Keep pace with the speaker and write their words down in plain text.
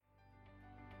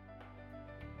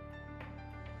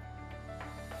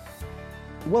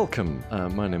Welcome.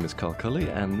 My name is Carl Cully,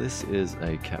 and this is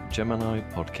a Capgemini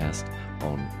podcast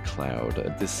on cloud.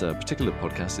 This particular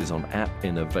podcast is on app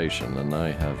innovation, and I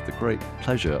have the great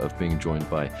pleasure of being joined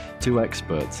by two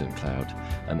experts in cloud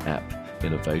and app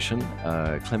innovation,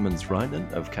 Clemens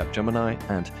Reinen of Capgemini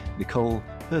and Nicole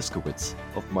Herskowitz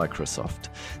of Microsoft.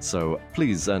 So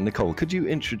please, Nicole, could you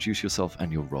introduce yourself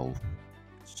and your role?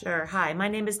 Sure. Hi, my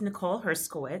name is Nicole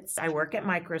Herskowitz. I work at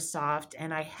Microsoft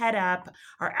and I head up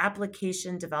our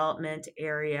application development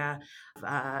area of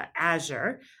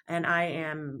Azure, and I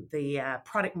am the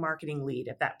product marketing lead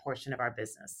of that portion of our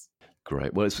business.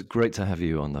 Great. Well, it's great to have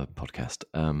you on the podcast.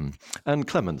 And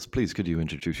Clemens, please, could you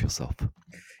introduce yourself?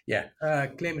 Yeah,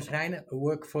 Clemens Reinen, I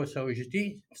work for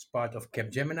Sogeti as part of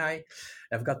Capgemini.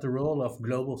 I've got the role of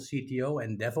global CTO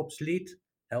and DevOps lead,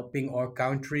 helping our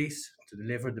countries to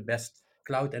deliver the best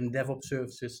cloud and DevOps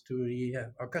services to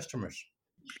our customers.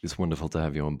 It's wonderful to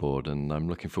have you on board, and I'm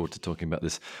looking forward to talking about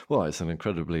this. Well, it's an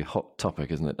incredibly hot topic,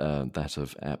 isn't it? That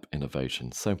of app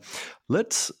innovation. So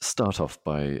let's start off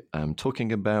by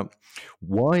talking about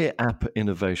why app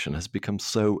innovation has become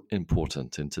so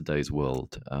important in today's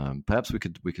world. Perhaps we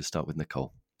could start with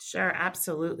Nicole. Sure,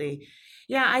 absolutely.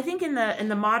 Yeah, I think in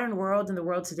the modern world, in the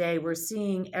world today, we're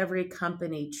seeing every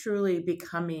company truly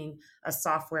becoming a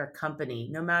software company,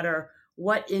 no matter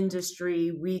what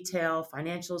industry, retail,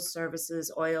 financial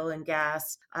services, oil and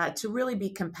gas, to really be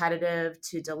competitive,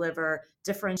 to deliver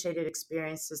differentiated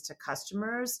experiences to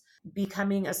customers,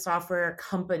 becoming a software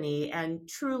company and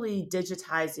truly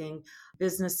digitizing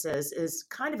businesses is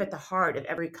kind of at the heart of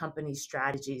every company's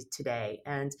strategy today.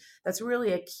 And that's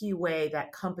really a key way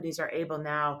that companies are able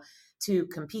now to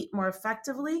compete more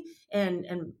effectively and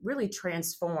really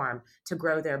transform to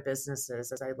grow their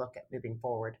businesses as I look at moving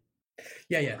forward.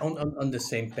 Yeah. On the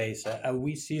same pace.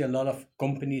 We see a lot of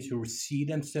companies who see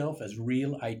themselves as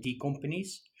real IT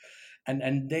companies,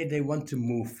 and they want to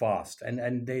move fast,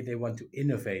 and they want to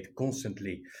innovate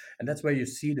constantly. And that's where you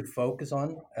see the focus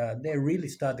on. They're really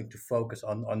starting to focus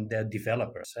on their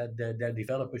developers. Their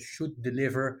developers should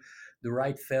deliver the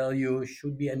right value,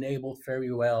 should be enabled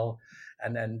very well.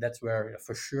 And then that's where,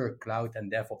 for sure, cloud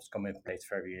and DevOps come in place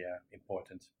very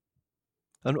important.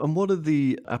 And what are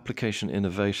the application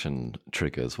innovation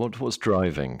triggers? What's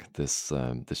driving this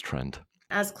trend?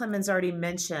 As Clemens already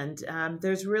mentioned,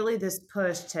 there's really this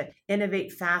push to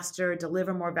innovate faster,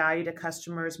 deliver more value to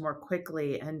customers more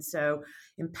quickly. And so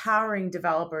empowering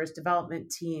developers,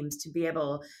 development teams to be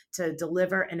able to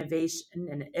deliver innovation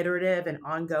in an iterative and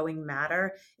ongoing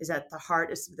manner is at the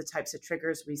heart of some of the types of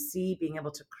triggers we see, being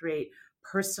able to create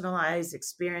personalized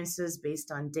experiences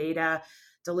based on data,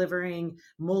 delivering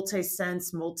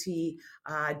multi-sense,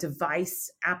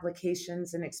 multi-device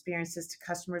applications and experiences to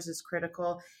customers is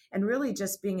critical. And really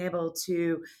just being able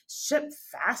to ship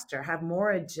faster, have more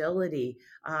agility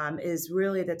is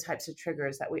really the types of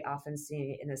triggers that we often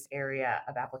see in this area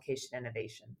of application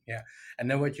innovation. Yeah.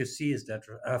 And then what you see is that,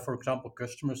 for example,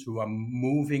 customers who are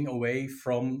moving away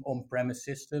from on-premise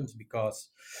systems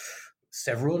because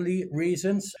several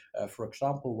reasons. For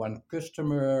example, one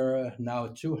customer, now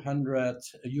 200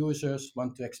 users,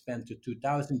 want to expand to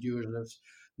 2,000 users,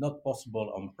 not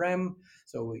possible on-prem.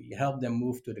 So we help them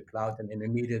move to the cloud and then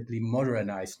immediately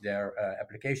modernize their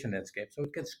application landscape so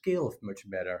it can scale much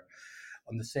better.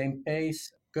 On the same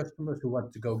pace, customers who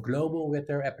want to go global with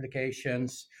their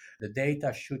applications, the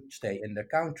data should stay in their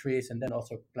countries, and then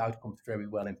also cloud comes very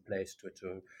well in place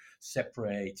to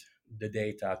separate the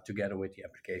data together with the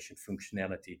application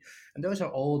functionality. And those are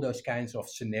all those kinds of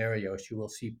scenarios you will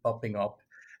see popping up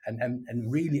and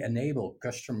really enable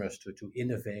customers to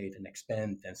innovate and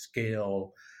expand and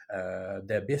scale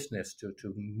their business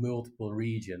to multiple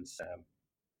regions.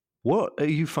 What are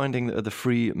you finding are the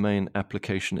three main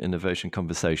application innovation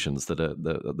conversations that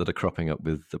are cropping up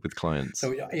with clients?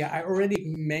 So yeah, I already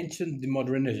mentioned the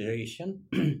modernization,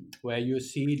 where you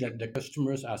see that the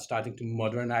customers are starting to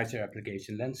modernize their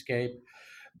application landscape,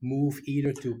 move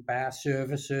either to PaaS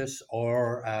services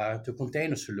or to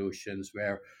container solutions,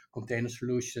 where container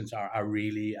solutions are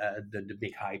really the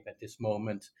big hype at this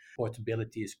moment.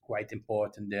 Portability is quite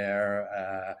important there,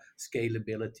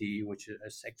 scalability, which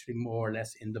is actually more or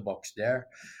less in the box there.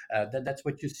 That's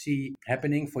what you see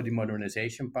happening for the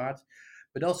modernization part.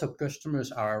 But also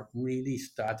customers are really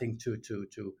starting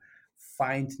to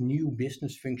find new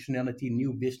business functionality,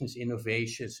 new business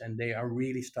innovations, and they are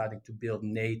really starting to build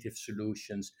native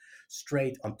solutions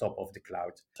straight on top of the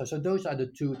cloud. So those are the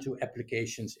two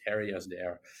applications areas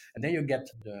there. And then you get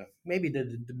the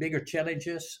bigger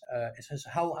challenges is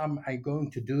how am I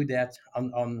going to do that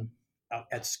on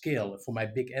at scale for my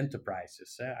big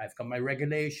enterprises. I've got my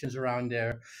regulations around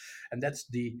there, and that's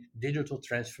the digital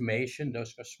transformation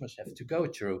those customers have to go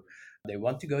through. They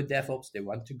want to go DevOps, they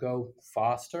want to go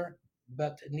faster,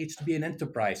 but it needs to be an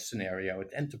enterprise scenario.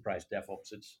 It's enterprise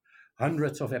DevOps. It's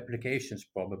hundreds of applications,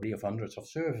 probably of hundreds of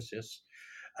services,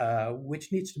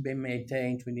 which needs to be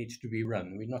maintained, which needs to be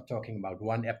run. We're not talking about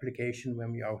one application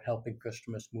when we are helping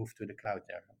customers move to the cloud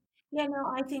there. Yeah,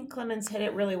 no, I think Clemens hit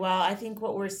it really well. I think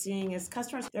what we're seeing is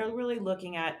customers, they're really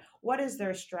looking at what is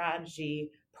their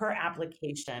strategy per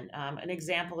application. An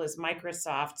example is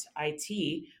Microsoft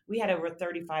IT. We had over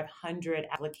 3,500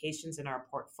 applications in our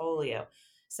portfolio.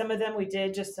 Some of them we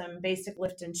did just some basic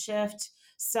lift and shift.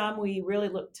 Some we really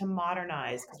looked to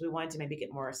modernize because we wanted to maybe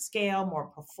get more scale, more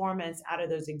performance out of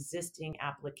those existing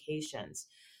applications.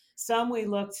 Some we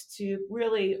looked to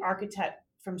really architect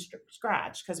from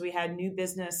scratch because we had new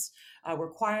business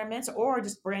requirements or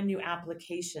just brand new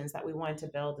applications that we wanted to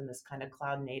build in this kind of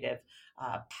cloud native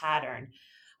pattern.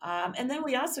 And then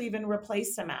we also even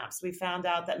replaced some apps. We found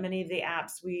out that many of the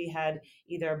apps we had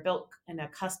either built in a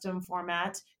custom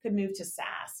format could move to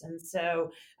SaaS. And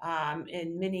so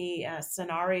in many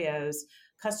scenarios,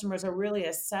 customers are really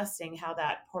assessing how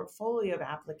that portfolio of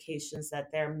applications that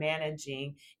they're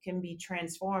managing can be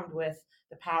transformed with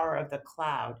the power of the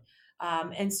cloud.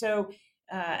 And so,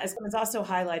 as Clemens also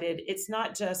highlighted, it's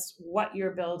not just what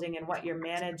you're building and what you're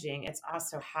managing, it's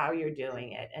also how you're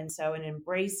doing it. And so, in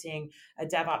embracing a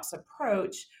DevOps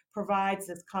approach provides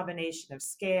this combination of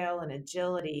scale and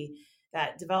agility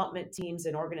that development teams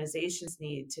and organizations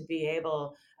need to be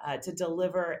able to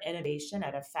deliver innovation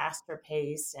at a faster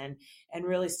pace and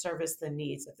really service the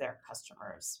needs of their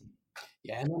customers.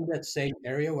 Yeah, and on that same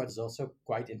area, what is also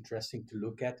quite interesting to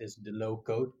look at is the low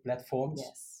code platforms.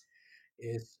 Yes.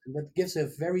 Is that gives a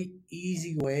very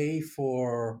easy way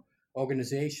for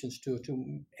organizations to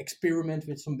experiment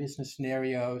with some business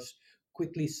scenarios,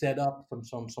 quickly set up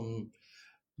some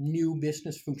new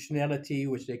business functionality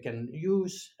which they can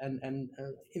use and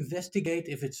investigate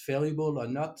if it's valuable or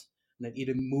not, and then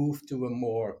either move to a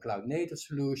more cloud native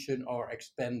solution or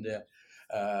expand the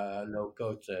low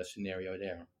code scenario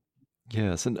there.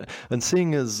 Yes, and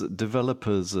seeing as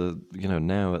developers are,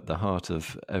 now at the heart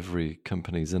of every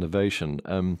company's innovation,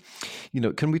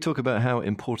 can we talk about how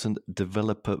important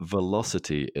developer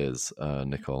velocity is,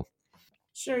 Nicole?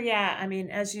 Sure, yeah. I mean,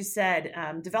 as you said,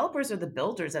 developers are the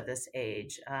builders of this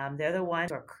age. They're the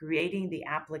ones who are creating the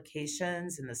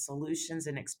applications and the solutions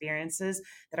and experiences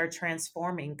that are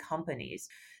transforming companies.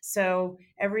 So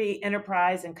every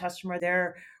enterprise and customer,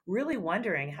 they're really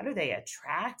wondering how do they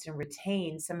attract and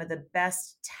retain some of the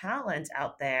best talent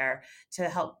out there to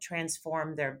help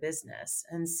transform their business.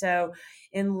 And so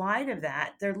in light of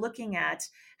that, they're looking at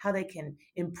how they can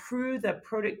improve the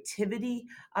productivity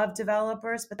of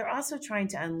developers, but they're also trying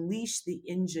to unleash the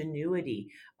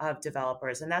ingenuity of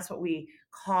developers. And that's what we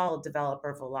call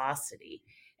developer velocity.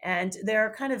 And there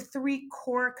are kind of three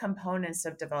core components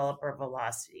of developer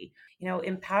velocity.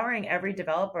 Empowering every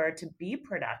developer to be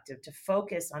productive, to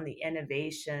focus on the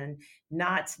innovation,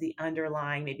 not the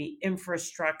underlying maybe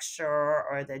infrastructure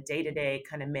or the day-to-day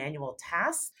kind of manual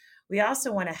tasks. We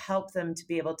also want to help them to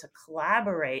be able to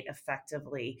collaborate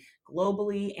effectively,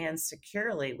 globally and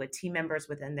securely with team members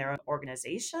within their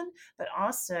organization, but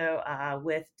also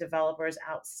with developers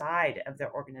outside of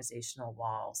their organizational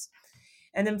walls.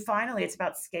 And then finally, it's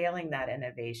about scaling that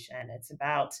innovation. It's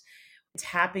about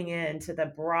tapping into the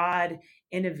broad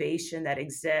innovation that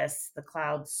exists, the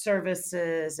cloud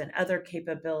services and other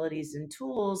capabilities and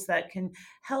tools that can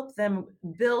help them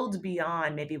build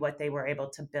beyond maybe what they were able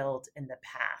to build in the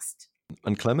past.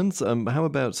 And Clemens, how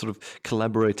about sort of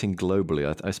collaborating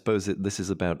globally? I suppose this is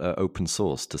about open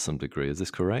source to some degree. Is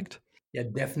this correct? Yeah,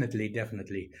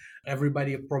 definitely.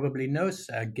 Everybody probably knows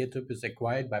GitHub is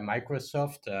acquired by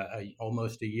Microsoft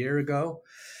almost a year ago,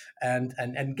 and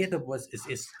GitHub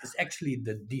is actually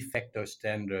the de facto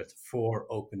standard for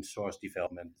open source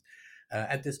development.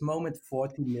 At this moment,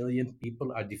 40 million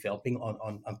people are developing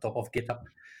on top of GitHub,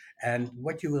 and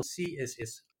what you will see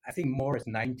is I think more is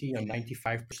 90 or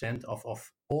 95% of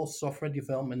all software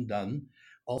development done,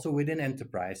 also within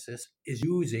enterprises, is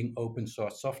using open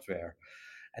source software.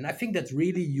 And I think that's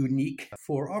really unique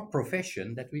for our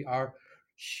profession, that we are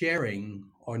sharing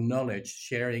our knowledge,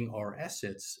 sharing our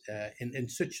assets in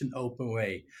such an open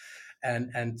way.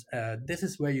 And this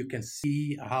is where you can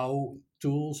see how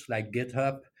tools like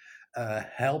GitHub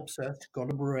helps us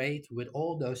collaborate with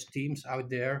all those teams out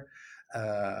there,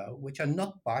 which are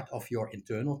not part of your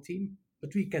internal team,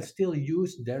 but we can still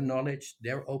use their knowledge,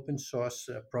 their open source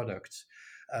products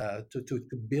to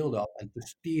build up and to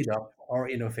speed up our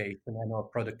innovation and our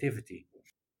productivity.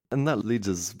 And that leads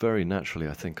us very naturally,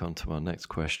 I think, onto our next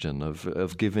question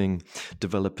of giving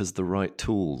developers the right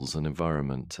tools and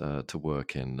environment to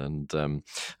work in.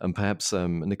 And perhaps,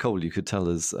 Nicole, you could tell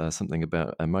us something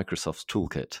about Microsoft's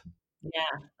toolkit.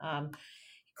 Yeah.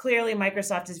 Clearly,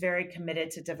 Microsoft is very committed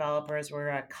to developers. We're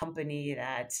a company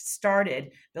that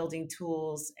started building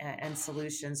tools and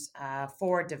solutions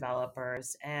for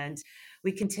developers, and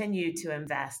we continue to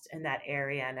invest in that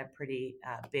area in a pretty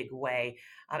big way.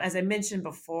 As I mentioned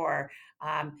before,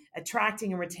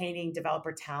 attracting and retaining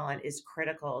developer talent is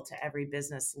critical to every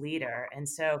business leader. And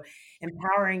so,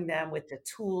 empowering them with the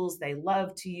tools they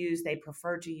love to use, they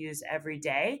prefer to use every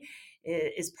day,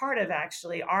 is part of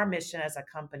actually our mission as a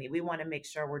company. We want to make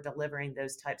sure we're delivering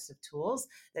those types of tools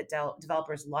that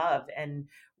developers love and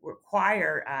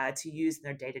require to use in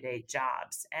their day-to-day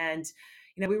jobs. And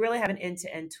we really have an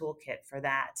end-to-end toolkit for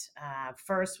that.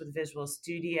 First, with Visual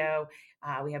Studio,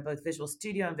 we have both Visual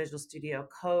Studio and Visual Studio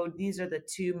Code. These are the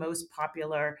two most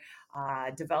popular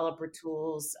developer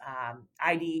tools,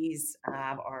 IDEs,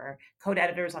 or code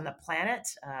editors on the planet.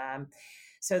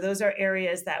 So those are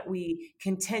areas that we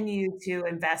continue to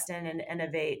invest in and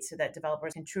innovate so that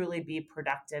developers can truly be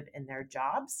productive in their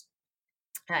jobs.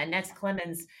 Next,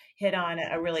 Clemens hit on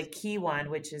a really key one,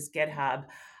 which is GitHub.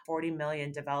 40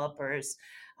 million developers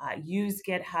use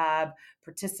GitHub,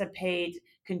 participate,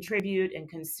 contribute, and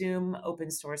consume open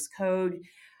source code.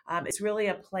 It's really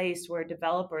a place where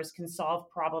developers can solve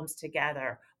problems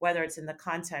together, whether it's in the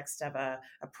context of a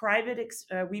private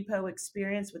repo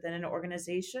experience within an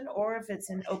organization, or if it's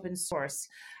in open source,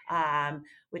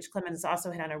 which Clemens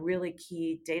also hit on a really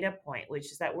key data point,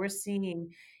 which is that we're seeing,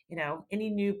 any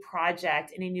new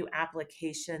project, any new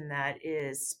application that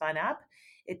is spun up,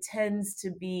 it tends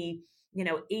to be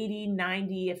 80,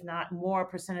 90, if not more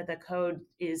percent of the code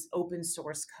is open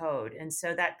source code. And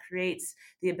so that creates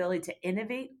the ability to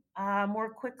innovate more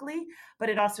quickly, but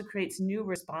it also creates new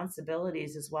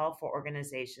responsibilities as well for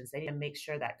organizations. They need to make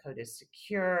sure that code is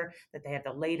secure, that they have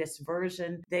the latest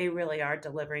version. They really are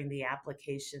delivering the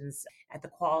applications at the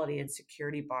quality and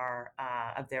security bar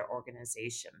of their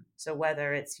organization. So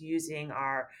whether it's using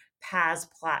our PaaS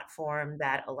platform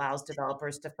that allows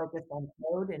developers to focus on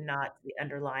code and not the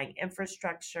underlying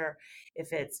infrastructure,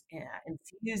 if it's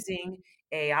infusing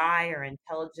AI or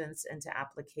intelligence into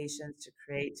applications to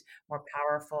create more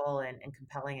powerful and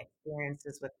compelling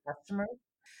experiences with customers.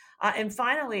 And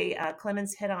finally,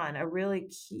 Clemens hit on a really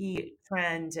key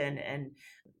trend and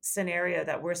scenario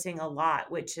that we're seeing a lot,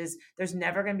 which is there's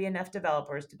never going to be enough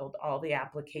developers to build all the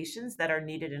applications that are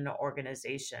needed in an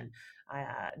organization.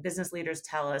 Business leaders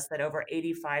tell us that over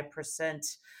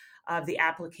 85% of the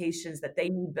applications that they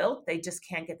need built, they just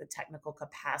can't get the technical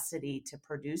capacity to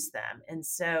produce them. And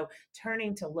so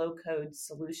turning to low-code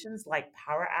solutions like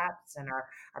Power Apps and our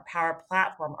Power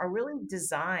Platform are really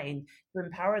designed to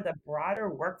empower the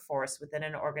broader workforce within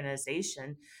an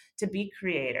organization to be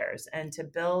creators and to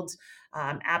build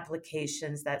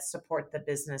applications that support the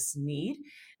business need.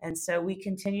 And so we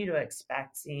continue to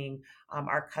expect seeing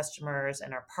our customers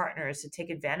and our partners to take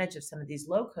advantage of some of these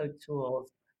low-code tools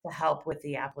to help with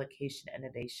the application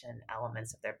innovation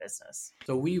elements of their business.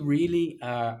 So we really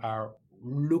are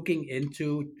looking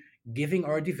into giving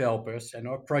our developers and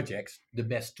our projects the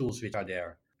best tools which are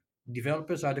there.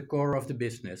 Developers are the core of the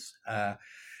business.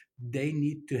 They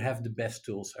need to have the best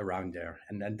tools around there.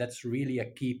 And that's really a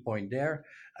key point there.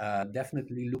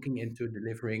 Definitely looking into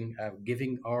delivering,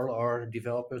 giving all our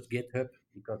developers GitHub,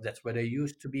 because that's where they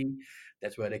used to be.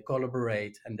 That's where they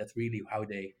collaborate. And that's really how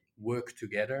they work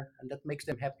together. And that makes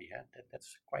them happy.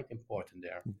 That's quite important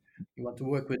there. You want to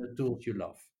work with the tools you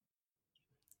love.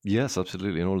 Yes,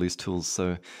 absolutely, and all these tools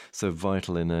so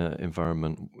vital in an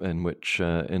environment in which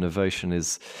innovation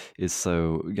is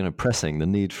so pressing. The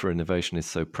need for innovation is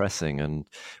so pressing, and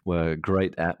where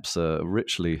great apps are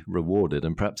richly rewarded,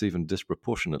 and perhaps even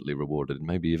disproportionately rewarded.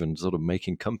 Maybe even sort of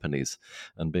making companies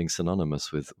and being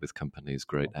synonymous with companies,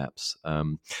 great apps.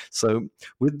 So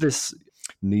with this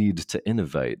need to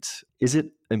innovate, is it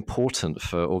important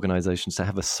for organizations to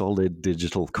have a solid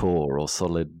digital core or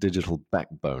solid digital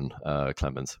backbone,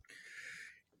 Clemens?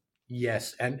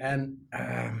 Yes, and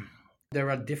there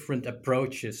are different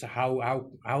approaches how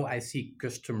I see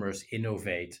customers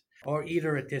innovate. Or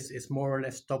either it is more or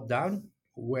less top down,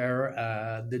 where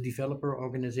the developer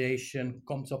organization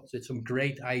comes up with some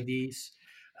great ideas.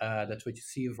 That's what you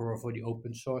see for the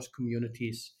open source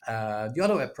communities. The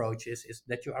other approach is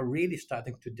that you are really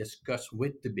starting to discuss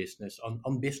with the business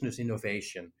on business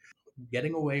innovation.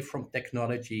 getting away from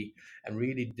technology and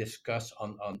really discuss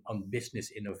on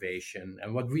business innovation.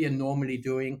 And what we are normally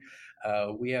doing,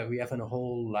 we have a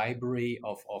whole library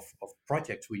of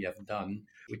projects we have done,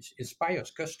 which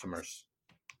inspires customers.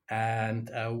 And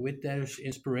with those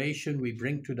inspiration we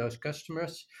bring to those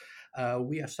customers,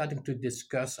 we are starting to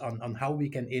discuss on how we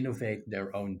can innovate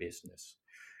their own business.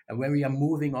 And when we are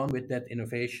moving on with that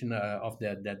innovation of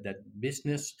that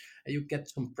business, you get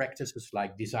some practices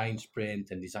like design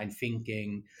sprint and design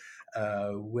thinking,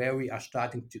 where we are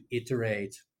starting to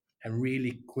iterate and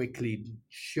really quickly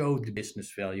show the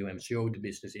business value and show the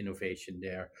business innovation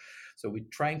there. So we're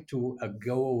trying to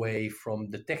go away from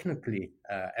the technically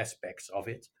aspects of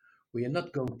it. We are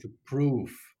not going to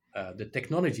prove the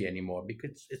technology anymore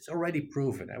because it's already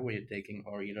proven. When you're taking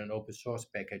or either an open source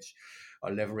package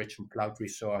or leverage some cloud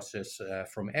resources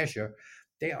from Azure,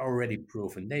 they are already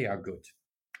proven. They are good.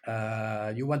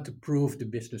 You want to prove the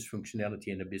business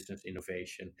functionality and the business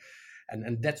innovation.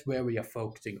 And that's where we are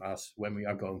focusing us when we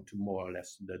are going to more or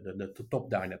less the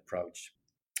top-down approach.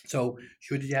 So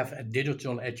should you have a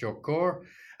digital at your core?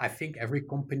 I think every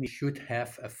company should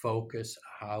have a focus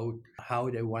how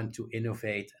they want to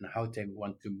innovate and how they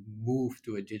want to move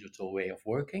to a digital way of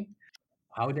working.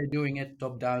 How they're doing it,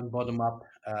 top down, bottom up,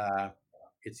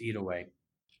 it's either way.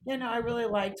 I really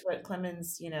liked what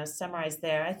Clemens, summarized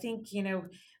there. I think,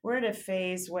 we're at a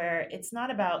phase where it's not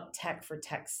about tech for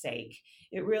tech's sake.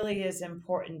 It really is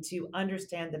important to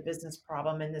understand the business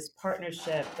problem and this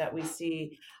partnership that we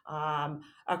see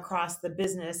across the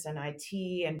business and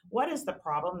IT. And what is the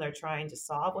problem they're trying to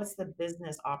solve? What's the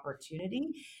business opportunity?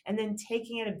 And then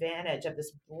taking advantage of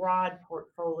this broad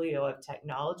portfolio of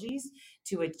technologies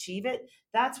to achieve it.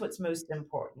 That's what's most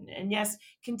important. And yes,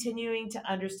 continuing to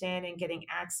understand and getting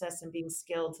access and being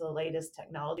skilled to the latest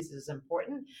technologies is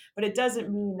important, but it doesn't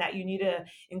mean that you need to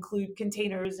include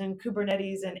containers and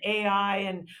Kubernetes and AI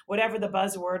and whatever the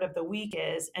buzzword of the week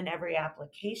is in every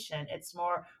application. It's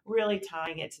more really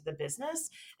tying it to the business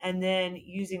and then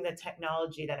using the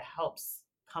technology that helps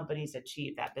companies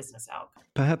achieve that business outcome.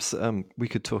 Perhaps we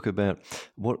could talk about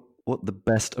what the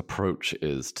best approach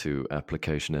is to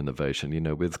application innovation.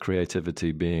 With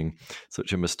creativity being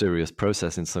such a mysterious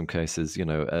process in some cases,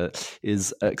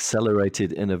 is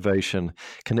accelerated innovation,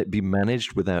 can it be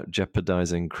managed without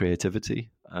jeopardizing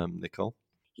creativity, Nicole?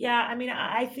 Yeah,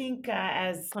 I think,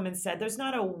 as Clemens said, there's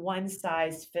not a one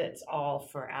size fits all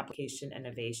for application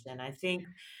innovation. I think,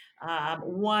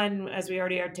 one, as we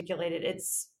already articulated,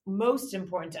 it's most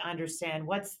important to understand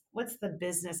what's the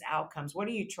business outcomes. What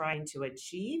are you trying to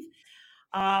achieve?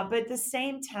 But at the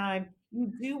same time,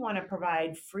 you do want to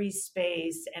provide free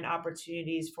space and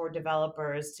opportunities for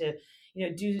developers to,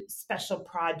 do special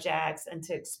projects and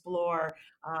to explore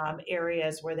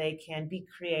areas where they can be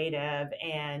creative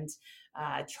and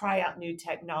try out new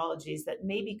technologies that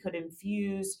maybe could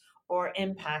infuse or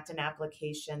impact an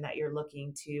application that you're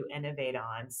looking to innovate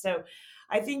on. So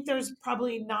I think there's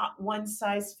probably not one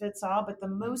size fits all, but the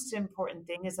most important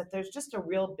thing is that there's just a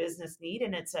real business need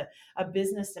and it's a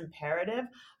business imperative.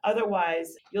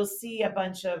 Otherwise, you'll see a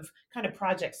bunch of kind of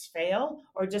projects fail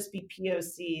or just be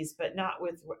POCs, but not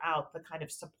without the kind of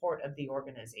support of the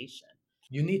organization.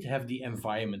 You need to have the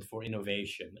environment for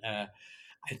innovation. I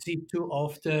see too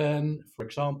often, for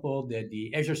example, that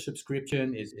the Azure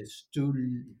subscription is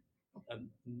too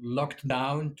locked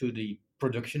down to the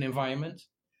production environment.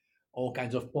 All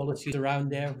kinds of policies around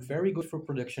there, very good for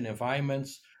production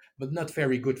environments, but not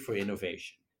very good for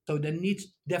innovation. So there needs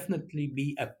definitely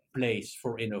be a place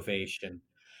for innovation.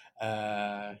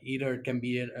 Either it can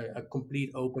be a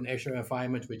complete open Azure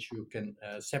environment, which you can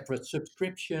separate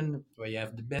subscription, where you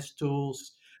have the best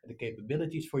tools and the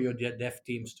capabilities for your dev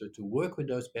teams to work with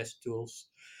those best tools.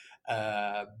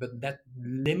 But that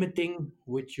limiting,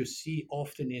 which you see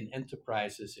often in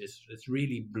enterprises, is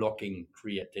really blocking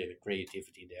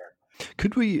creativity there.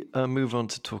 Could we move on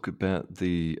to talk about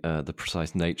the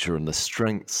precise nature and the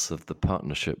strengths of the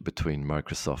partnership between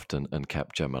Microsoft and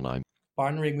Capgemini?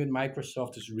 Partnering with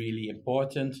Microsoft is really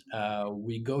important.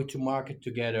 We go to market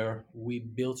together, we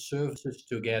build services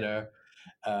together,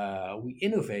 we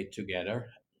innovate together,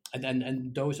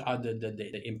 and those are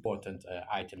the important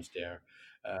items there.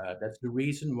 That's the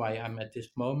reason why I'm at this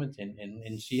moment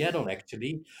in Seattle,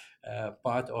 actually,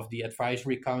 part of the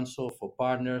advisory council for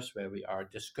partners, where we are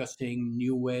discussing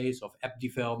new ways of app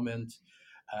development,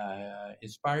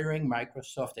 inspiring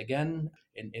Microsoft again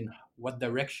in what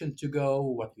direction to go,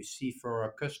 what we see for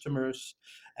our customers,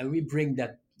 and we bring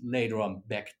that later on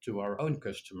back to our own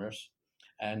customers,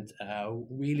 and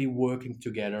really working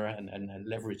together and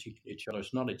leveraging each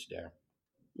other's knowledge there.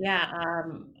 Yeah,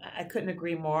 I couldn't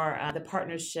agree more. The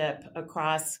partnership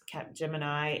across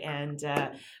Capgemini and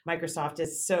Microsoft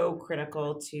is so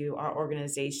critical to our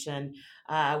organization.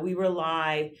 We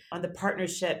rely on the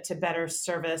partnership to better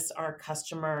service our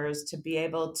customers, to be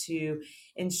able to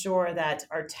ensure that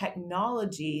our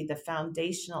technology, the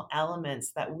foundational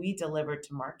elements that we deliver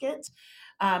to market,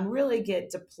 really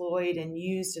get deployed and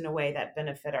used in a way that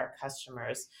benefit our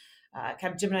customers.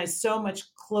 Capgemini is so much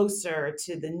closer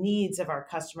to the needs of our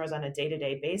customers on a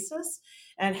day-to-day basis,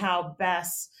 and how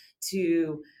best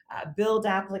to build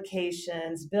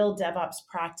applications, build DevOps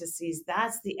practices.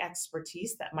 That's the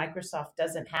expertise that Microsoft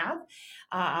doesn't have.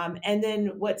 And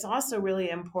then what's also really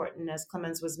important, as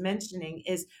Clemens was mentioning,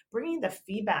 is bringing the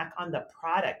feedback on the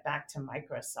product back to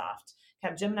Microsoft.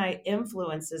 Capgemini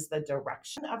influences the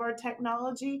direction of our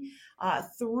technology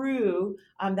through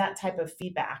that type of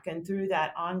feedback and through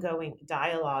that ongoing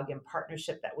dialogue and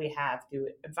partnership that we have through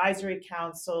advisory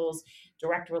councils,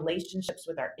 direct relationships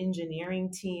with our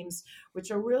engineering teams,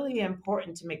 which are really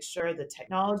important to make sure the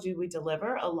technology we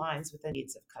deliver aligns with the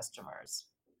needs of customers.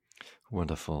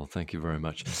 Wonderful. Thank you very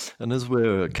much. And as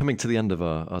we're coming to the end of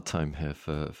our time here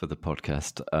for the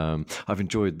podcast, I've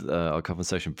enjoyed our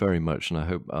conversation very much, and I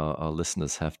hope our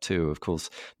listeners have too. Of course,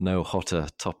 no hotter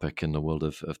topic in the world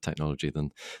of technology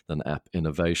than app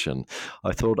innovation.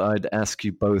 I thought I'd ask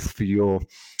you both for your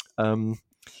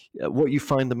what you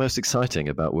find the most exciting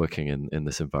about working in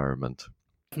this environment.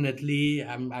 Definitely,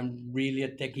 I'm really a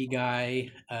techie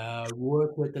guy.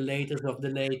 Work with the latest of the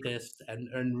latest,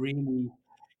 and really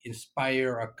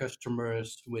inspire our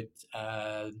customers with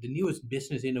the newest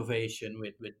business innovation,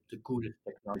 with the coolest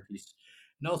technologies,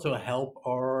 and also help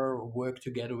our work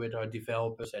together with our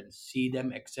developers and see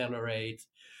them accelerate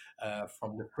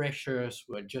from the freshers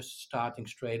who are just starting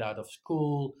straight out of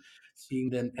school,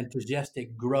 seeing them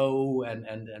enthusiastic grow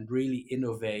and really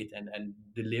innovate and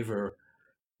deliver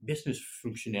business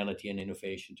functionality and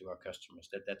innovation to our customers.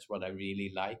 That's what I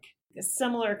really like. A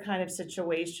similar kind of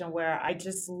situation where I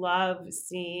just love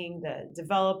seeing the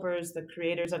developers, the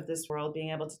creators of this world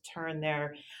being able to turn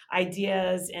their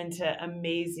ideas into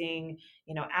amazing,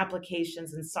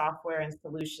 applications and software and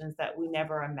solutions that we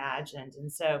never imagined.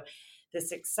 And so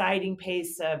this exciting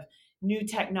pace of new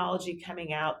technology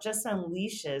coming out just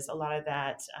unleashes a lot of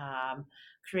that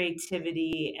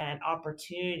creativity and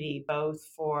opportunity, both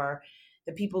for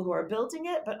the people who are building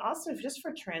it, but also just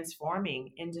for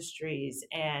transforming industries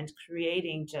and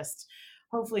creating just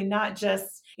hopefully not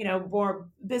just more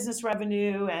business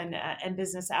revenue and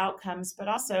business outcomes, but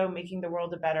also making the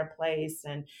world a better place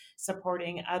and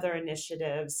supporting other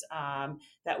initiatives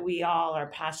that we all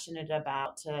are passionate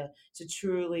about to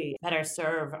truly better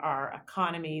serve our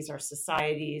economies, our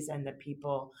societies, and the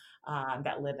people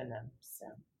that live in them. So.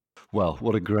 Well,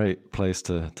 what a great place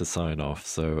to sign off.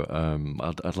 So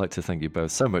I'd like to thank you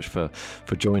both so much for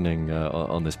joining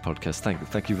on this podcast.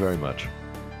 Thank you very much.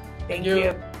 Thank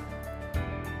you.